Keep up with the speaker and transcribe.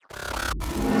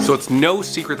So it's no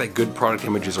secret that good product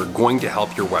images are going to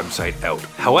help your website out.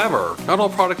 However, not all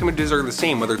product images are the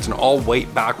same, whether it's an all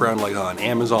white background like on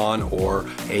Amazon or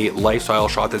a lifestyle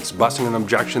shot that's busting an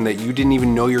objection that you didn't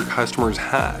even know your customers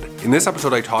had. In this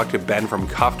episode, I talked to Ben from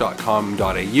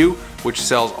cuff.com.au, which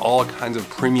sells all kinds of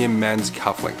premium men's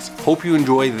cufflinks. Hope you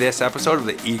enjoy this episode of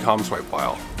the Ecom Swipe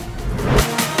File.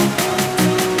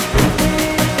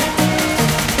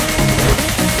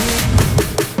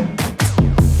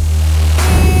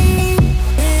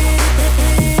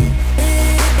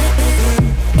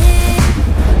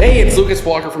 Hey, it's Lucas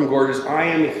Walker from Gorgias. I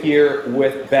am here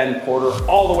with Ben Porter,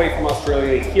 all the way from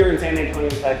Australia, here in San Antonio,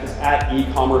 Texas, at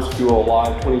E-Commerce Fuel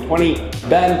Live 2020.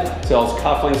 Ben sells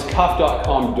cufflinks,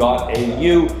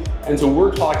 cuff.com.au. And so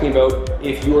we're talking about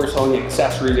if you are selling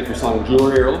accessories, if you're selling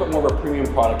jewelry, or a little bit more of a premium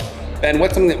product. Ben,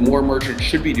 what's something that more merchants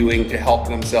should be doing to help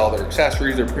them sell their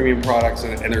accessories, their premium products,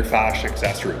 and their fashion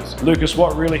accessories? Lucas,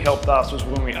 what really helped us was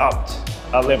when we upped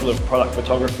our level of product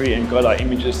photography and got our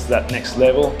images to that next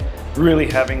level.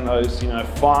 Really having those,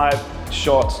 5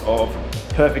 shots of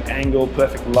perfect angle,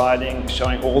 perfect lighting,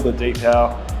 showing all the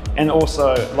detail, and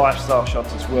also lifestyle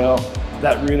shots as well.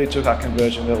 That really took our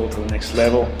conversion level to the next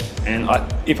level. And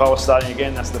if I was starting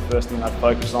again, that's the first thing I'd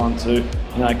focus on to,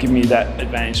 give me that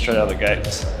advantage straight out of the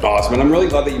gates. Awesome, and I'm really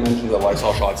glad that you mentioned the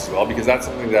lifestyle shots as well, because that's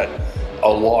something that a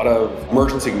lot of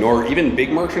merchants ignore. Even big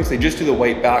merchants, they just do the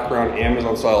white background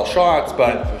Amazon style shots,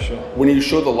 but yeah, for sure. When you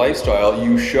show the lifestyle,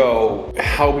 you show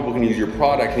how people can use your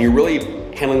product, and you're really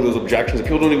handling those objections that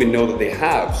people don't even know that they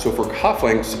have. So for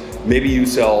cufflinks, maybe you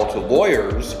sell to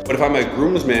lawyers, but if I'm a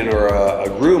groomsman or a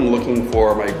groom looking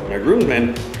for my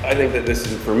groomsman, I think that this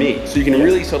isn't for me. So you can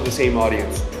really sell to the same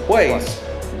audience twice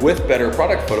with better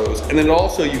product photos, and then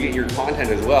also you get your content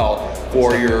as well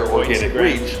for your organic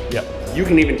reach. Yep. You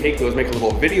can even take those, make a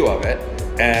little video of it,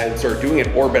 and start doing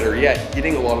it, or better yet,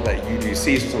 getting a lot of that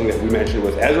UGC, so something that we mentioned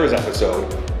with Ezra's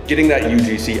episode, getting that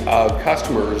UGC of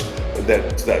customers,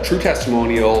 that true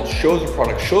testimonial, shows the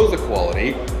product, shows the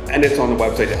quality, and it's on the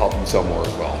website to help you sell more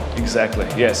as well. Exactly,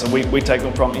 yeah, so we take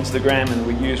them from Instagram, and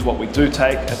we use what we do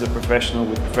take as a professional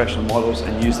with professional models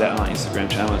and use that on our Instagram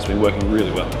channel. It's been working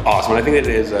really well. Awesome, and I think it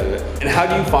is. And how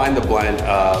do you find the blend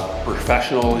of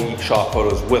professionally shot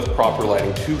photos with proper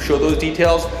lighting to show those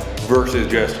details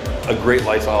versus just a great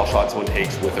lifestyle shot someone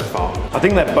takes with their phone? I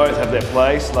think that both have their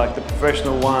place. Like the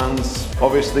professional ones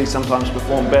obviously sometimes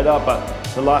perform better, but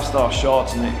the lifestyle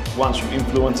shots and the ones from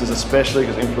influencers especially,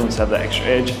 because influencers have that extra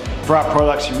edge. For our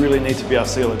products, you really need to be able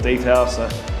to see all the details. So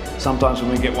sometimes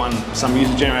when we get some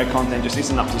user-generated content just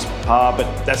isn't up to par,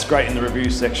 but that's great in the review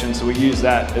section. So we use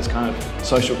that as kind of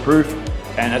social proof.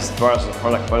 And as far as the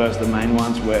product photos, the main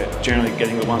ones, we're generally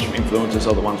getting the ones from influencers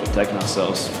or the ones we've taken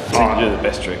ourselves. To do the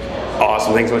best trick.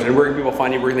 Awesome, thanks so much. And where can people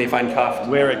find you? Where can they find Cuffed?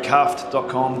 We're at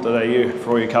cuffed.com.au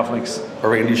for all your cufflinks. Are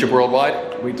we going to do ship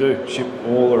worldwide? We do, ship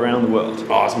all around the world.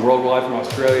 Awesome, worldwide from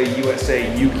Australia, USA,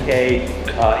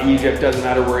 UK, Egypt, doesn't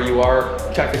matter where you are.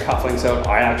 Check the cufflinks out.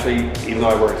 I actually, even though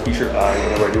I wear a t-shirt,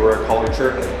 whenever I do wear a collared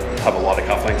shirt, have a lot of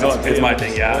cufflinks. It's my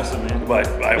thing, yeah. Awesome, man. But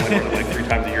I only wear them like 3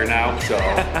 times a year now. So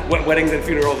weddings and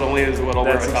funerals only is what I'll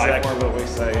wear a tie for. That's exactly what we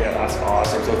say, yeah. That's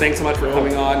awesome. So thanks so much for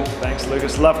coming on. Thanks,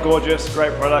 Lucas. Love Gorgias.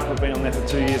 Great product. We've been on there for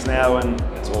 2 years now, and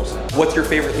it's awesome. What's your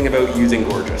favorite thing about using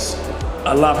Gorgias?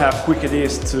 I love how quick it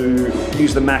is to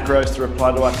use the macros to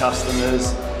reply to our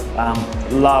customers.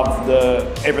 Love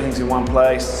everything's in one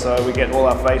place. So we get all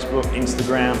our Facebook,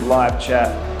 Instagram, live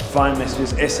chat, phone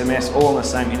messages, SMS, all on the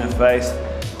same interface.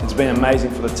 It's been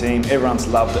amazing for the team. Everyone's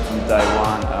loved it from day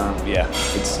one.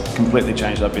 It's completely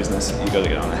changed our business. You got to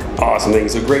get on there. Awesome, thank you.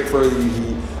 So great for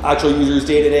the actual users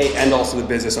day to day and also the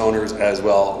business owners as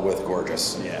well with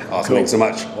Gorgias. Yeah, awesome. Cool. Thanks so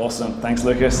much. Awesome. Thanks,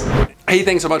 Lucas. Hey,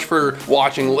 thanks so much for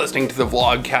watching, listening to the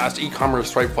Vlogcast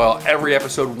E-commerce Swipe File. Every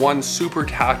episode, one super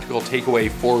tactical takeaway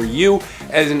for you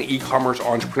as an e-commerce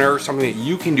entrepreneur, something that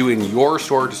you can do in your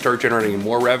store to start generating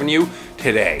more revenue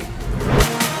today.